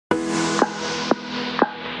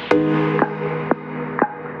Hello,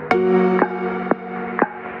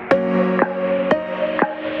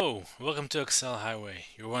 welcome to Excel Highway,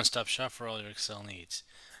 your one-stop shop for all your Excel needs.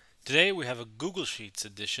 Today we have a Google Sheets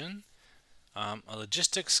edition, a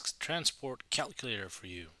logistics transport calculator for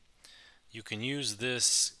you. You can use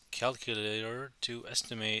this calculator to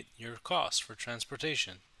estimate your cost for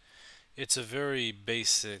transportation. It's a very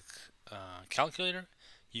basic calculator.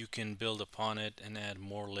 You can build upon it and add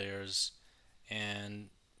more layers and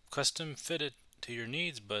custom fit it to your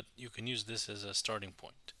needs, but you can use this as a starting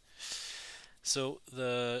point. So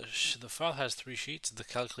the file has three sheets: the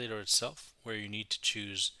calculator itself, where you need to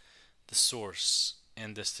choose the source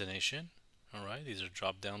and destination. All right, these are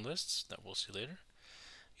drop-down lists that we'll see later.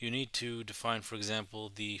 You need to define, for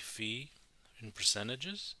example, the fee in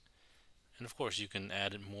percentages, and of course you can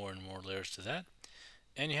add more and more layers to that.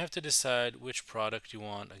 And you have to decide which product you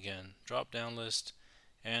want. Again, drop-down list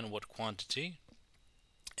and what quantity.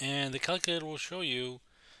 And the calculator will show you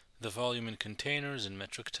the volume in containers and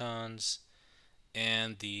metric tons,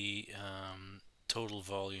 and the total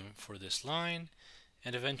volume for this line,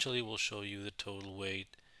 and eventually we'll show you the total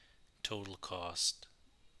weight, total cost,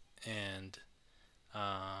 and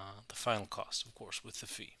the final cost, of course, with the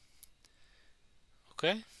fee.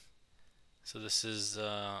 Okay, so this is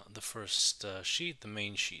the first sheet, the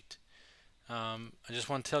main sheet. I just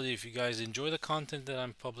want to tell you, if you guys enjoy the content that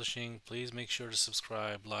I'm publishing, please make sure to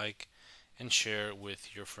subscribe, like, and share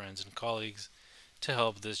with your friends and colleagues to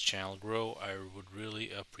help this channel grow. I would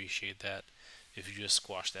really appreciate that if you just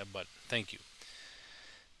squash that button. Thank you.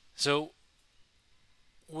 So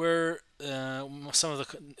where some of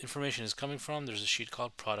the information is coming from, there's a sheet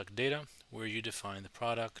called product data, where you define the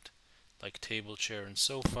product, like table, chair, and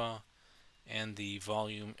sofa, and the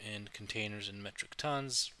volume in containers and metric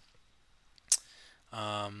tons.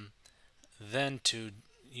 Then to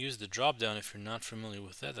use the drop down, if you're not familiar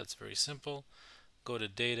with that, that's very simple. Go to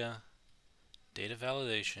data, data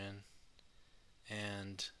validation,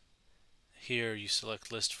 and here you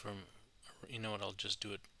select list from, you know what, I'll just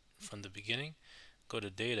do it from the beginning. Go to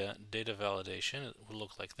data, data validation. It will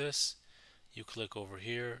look like this. You click over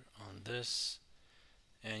here on this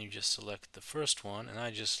and you just select the first one, and I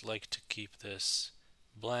just like to keep this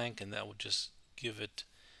blank, and that will just give it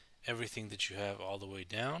everything that you have all the way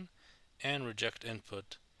down, and reject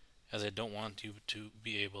input, as I don't want you to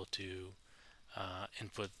be able to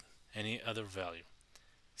input any other value.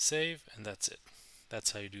 Save, and that's it.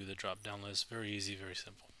 That's how you do the drop down list. Very easy, very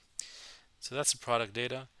simple. So that's the product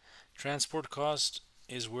data. Transport cost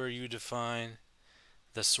is where you define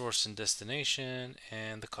the source and destination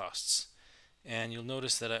and the costs. And you'll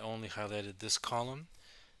notice that I only highlighted this column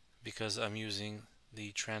because I'm using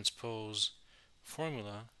the transpose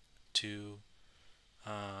formula to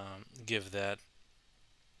give that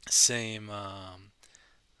same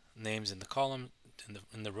names in the column,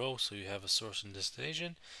 in the row, so you have a source and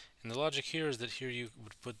destination. And the logic here is that here you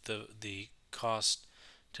would put the cost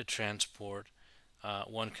to transport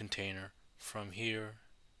one container from here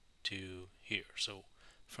to here. So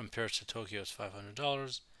from Paris to Tokyo it's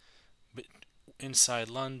 $500, but inside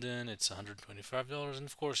London it's $125, and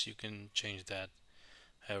of course you can change that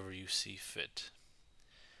however you see fit.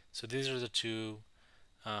 So these are the two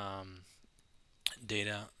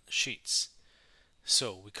data sheets.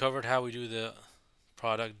 So we covered how we do the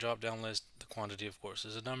product drop down list. The quantity, of course,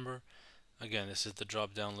 is a number. Again, this is the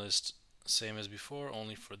drop down list, same as before,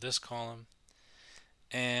 only for this column.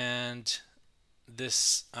 And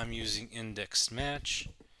this, I'm using index match,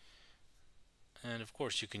 and of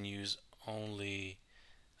course you can use only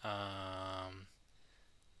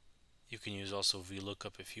you can use also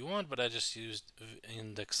VLOOKUP if you want, but I just used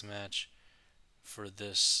index match for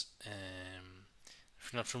this.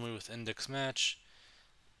 If you're not familiar with index match,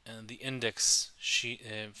 and the index sheet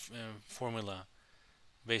formula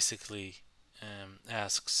basically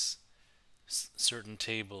asks certain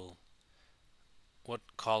table what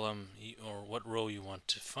column or what row you want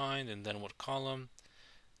to find, and then what column,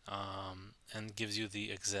 and gives you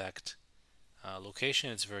the exact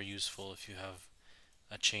location. It's very useful if you have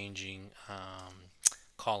a changing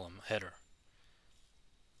column header.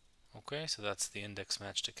 Okay, so that's the index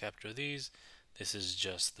match to capture these. This is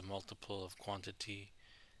just the multiple of quantity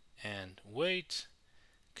and weight.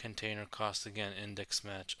 Container cost, again, index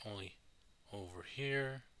match only over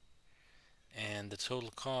here. And the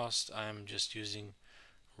total cost, I'm just using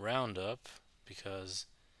roundup because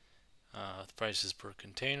the price is per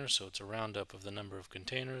container, so it's a roundup of the number of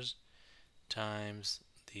containers times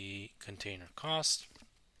the container cost.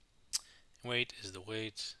 Weight is the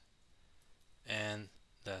weight, and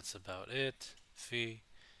that's about it. Fee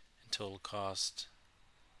and total cost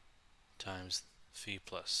times phi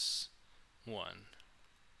plus 1.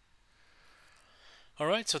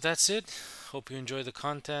 Alright, so that's it. Hope you enjoy the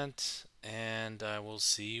content, and I will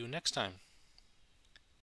see you next time.